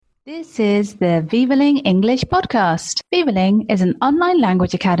This is the Vivaling English podcast. Vivaling is an online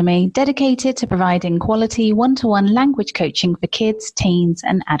language academy dedicated to providing quality one-to-one language coaching for kids, teens,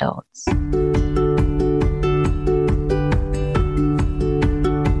 and adults.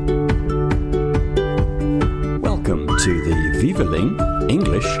 Welcome to the Vivaling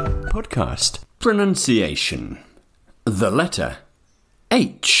English podcast. Pronunciation. The letter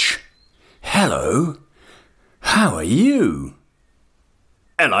H. Hello. How are you?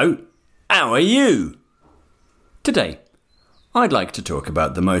 Hello, how are you? Today, I'd like to talk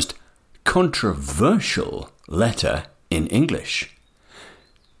about the most controversial letter in English.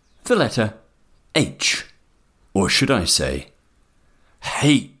 The letter H, or should I say,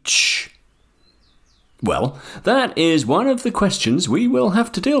 H. Well, that is one of the questions we will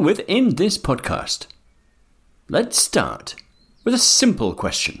have to deal with in this podcast. Let's start with a simple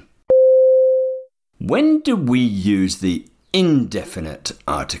question. When do we use the indefinite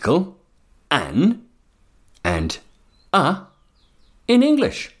article an and a in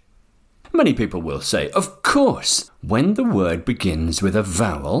English? Many people will say, of course, when the word begins with a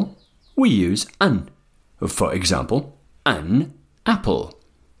vowel, we use an. For example, an apple.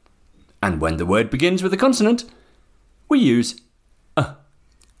 And when the word begins with a consonant, we use a.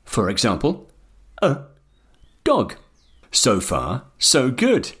 For example, a dog. So far, so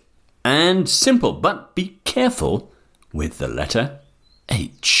good. And simple, but be careful with the letter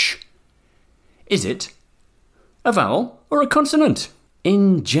H. Is it a vowel or a consonant?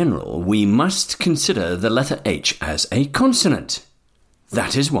 In general, we must consider the letter H as a consonant.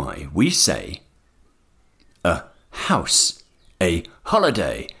 That is why we say a house, a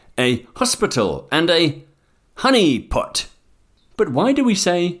holiday, a hospital, and a honey pot. But why do we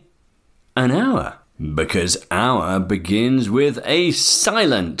say an hour? Because hour begins with a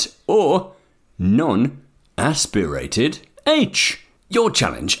silent or non-aspirated H. Your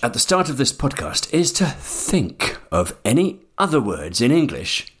challenge at the start of this podcast is to think of any other words in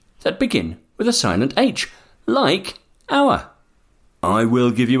English that begin with a silent H, like hour. I will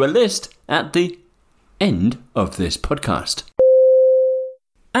give you a list at the end of this podcast.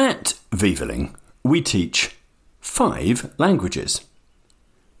 At Vivaling, we teach 5 languages.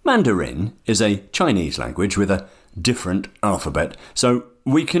 Mandarin is a Chinese language with a different alphabet, so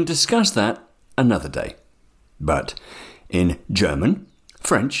we can discuss that another day. But in German,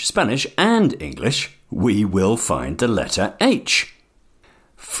 French, Spanish, and English, we will find the letter H.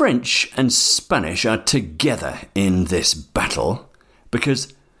 French and Spanish are together in this battle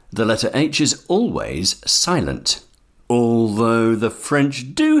because the letter H is always silent, although the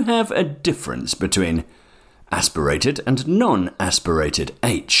French do have a difference between aspirated and non-aspirated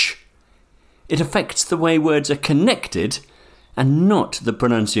H. It affects the way words are connected and not the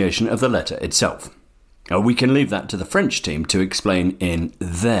pronunciation of the letter itself. We can leave that to the French team to explain in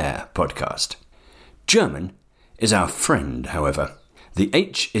their podcast. German is our friend, however. The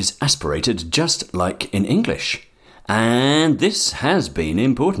H is aspirated just like in English, and this has been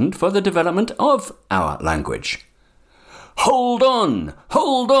important for the development of our language. Hold on!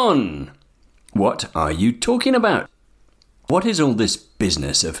 Hold on! What are you talking about? What is all this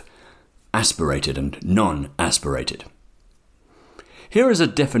business of aspirated and non-aspirated? Here is a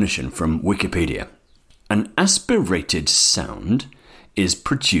definition from Wikipedia. An aspirated sound is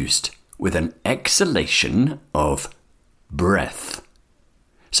produced with an exhalation of breath.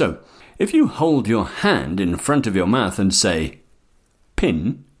 So, if you hold your hand in front of your mouth and say,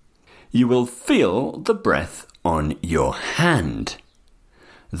 pin, you will feel the breath on your hand.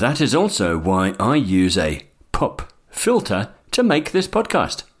 That is also why I use a pop filter to make this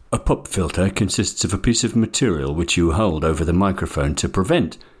podcast. A pop filter consists of a piece of material which you hold over the microphone to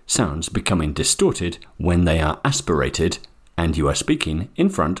prevent sounds becoming distorted when they are aspirated and you are speaking in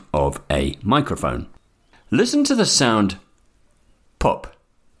front of a microphone. Listen to the sound pop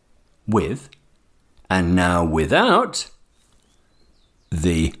with and now without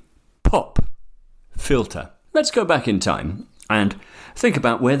the pop filter. Let's go back in time and think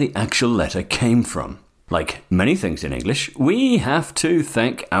about where the actual letter came from. Like many things in English, we have to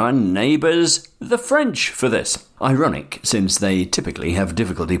thank our neighbours, the French, for this. Ironic, since they typically have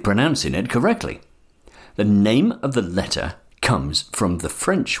difficulty pronouncing it correctly. The name of the letter comes from the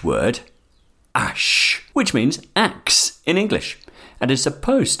French word ash, which means axe in English, and is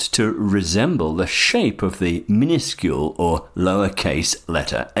supposed to resemble the shape of the minuscule or lowercase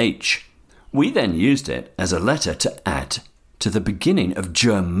letter H. We then used it as a letter to add to the beginning of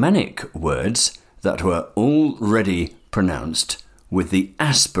Germanic words that were already pronounced with the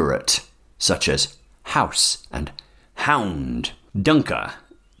aspirate, such as house and hound. Danke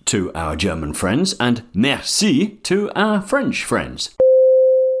to our German friends and merci to our French friends.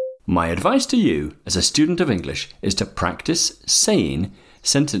 My advice to you as a student of English is to practice saying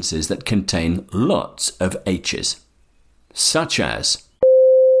sentences that contain lots of H's, such as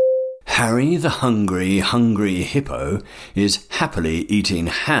Harry the hungry hippo is happily eating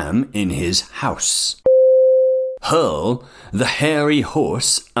ham in his house. Hurl the hairy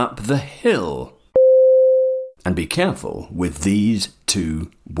horse up the hill. And be careful with these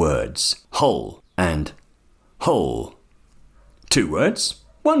two words, hole and hole. 2 words,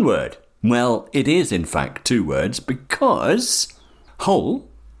 1 word. Well, it is in fact 2 words because whole,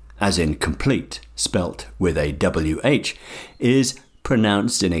 as in complete, spelt with a WH, is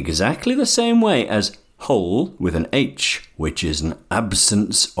pronounced in exactly the same way as whole with an H, which is an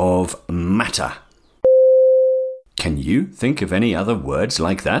absence of matter. Can you think of any other words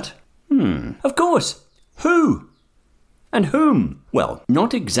like that? Of course. Who and whom? Well,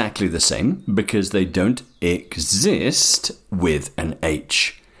 not exactly the same because they don't exist with an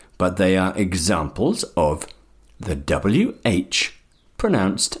H, but they are examples of the WH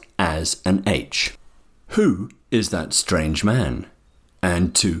pronounced as an H. Who is that strange man?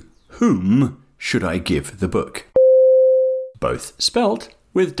 And to whom should I give the book? Both spelt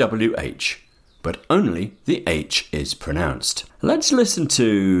with WH, but only the H is pronounced. Let's listen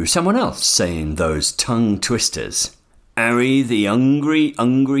to someone else saying those tongue twisters. Harry the hungry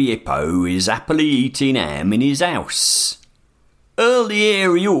hippo is happily eating ham in his house. Hurl the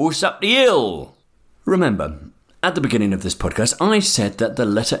hairy horse up the hill. Remember, at the beginning of this podcast, I said that the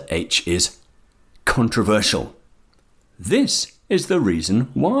letter H is controversial. This is the reason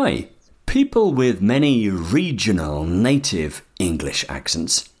why. People with many regional native English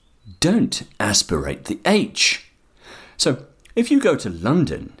accents don't aspirate the H. So, if you go to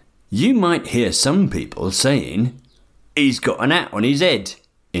London, you might hear some people saying, he's got an hat on his head,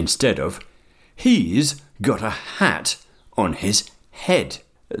 instead of, he's got a hat on his head.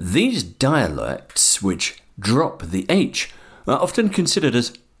 These dialects which drop the H are often considered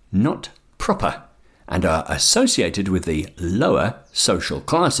as not proper and are associated with the lower social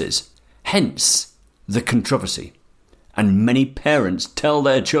classes. Hence the controversy. And many parents tell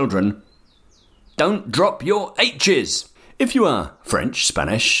their children, don't drop your H's. If you are French,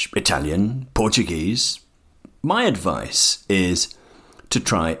 Spanish, Italian, Portuguese, my advice is to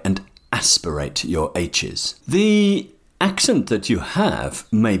try and aspirate your H's. The accent that you have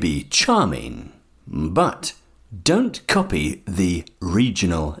may be charming, but don't copy the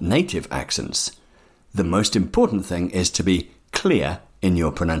regional native accents. The most important thing is to be clear in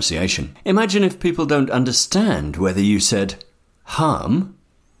your pronunciation. Imagine if people don't understand whether you said harm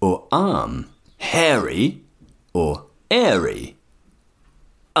or arm, hairy or airy,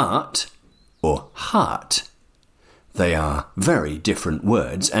 art or heart. They are very different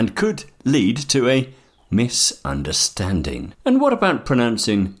words and could lead to a misunderstanding. And what about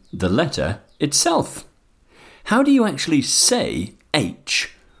pronouncing the letter itself? How do you actually say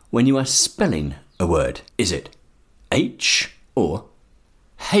H when you are spelling a word? Is it H or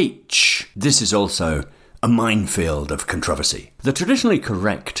H? This is also a minefield of controversy. The traditionally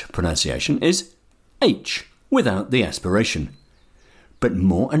correct pronunciation is H without the aspiration. But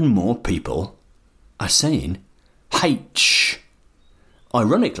more and more people are saying H.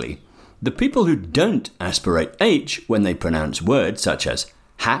 Ironically, the people who don't aspirate H when they pronounce words such as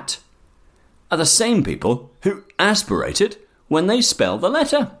hat are the same people who aspirate it when they spell the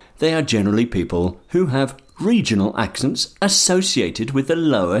letter. They are generally people who have regional accents associated with the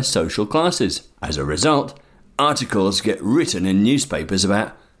lower social classes. As a result, articles get written in newspapers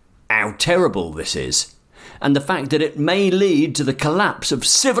about how terrible this is, and the fact that it may lead to the collapse of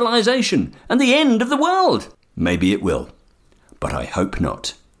civilization and the end of the world. Maybe it will, but I hope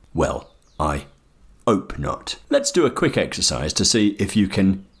not. Well, I hope not. Let's do a quick exercise to see if you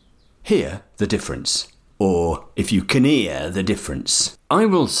can hear the difference, or if you can hear the difference. I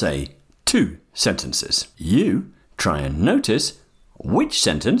will say 2 sentences. You try and notice which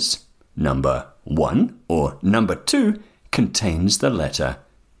sentence, number 1 or number 2, contains the letter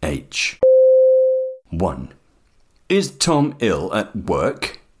H. 1. Is Tom ill at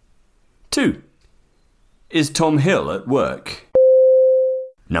work? 2. Is Tom Hill at work?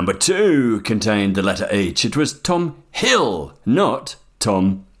 Number 2 contained the letter H. It was Tom Hill, not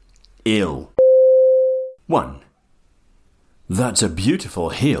Tom Ill. 1. That's a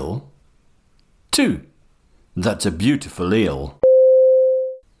beautiful hill. 2. That's a beautiful eel.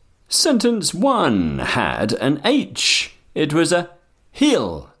 Sentence 1 had an H. It was a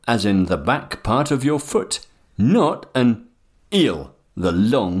heel, as in the back part of your foot, not an eel, the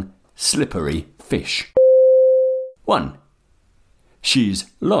long, slippery fish. 1. She's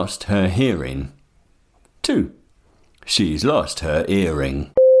lost her hearing. 2. She's lost her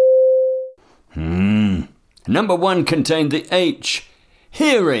earring. Number 1 contained the H.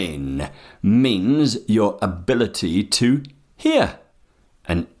 Hearing means your ability to hear.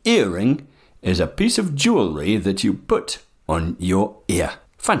 An earring is a piece of jewellery that you put on your ear.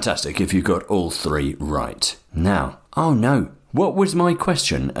 Fantastic if you got all 3 right. Now, oh no, what was my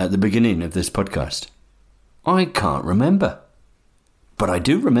question at the beginning of this podcast? I can't remember. But I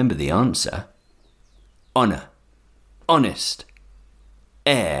do remember the answer. Honour. Honest.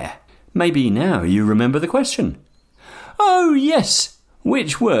 Air. Maybe now you remember the question. Oh yes!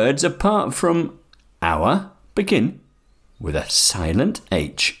 Which words apart from our begin with a silent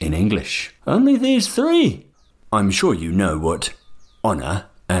H in English? Only these 3. I'm sure you know what honour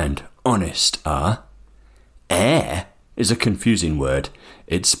and honest are. Heir is a confusing word.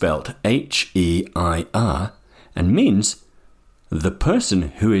 It's spelt H-E-I-R and means the person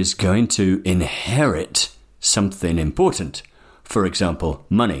who is going to inherit something important. For example,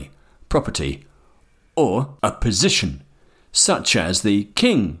 money, property, or a position, such as the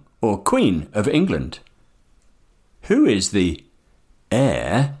King or Queen of England. Who is the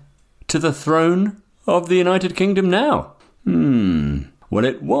heir to the throne of the United Kingdom now? Well,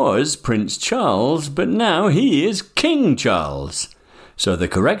 it was Prince Charles, but now he is King Charles. So the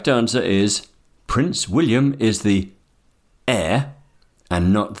correct answer is Prince William is the heir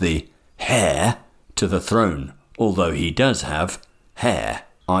and not the heir to the throne, although he does have hair.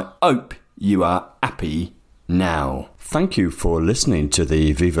 I hope you are happy now. Thank you for listening to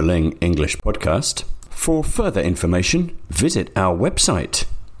the Viva Ling English podcast. For further information, visit our website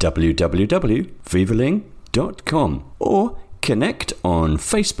www.vivaling.com or connect on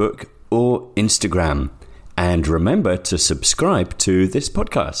Facebook or Instagram. And remember to subscribe to this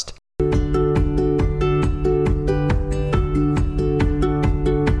podcast.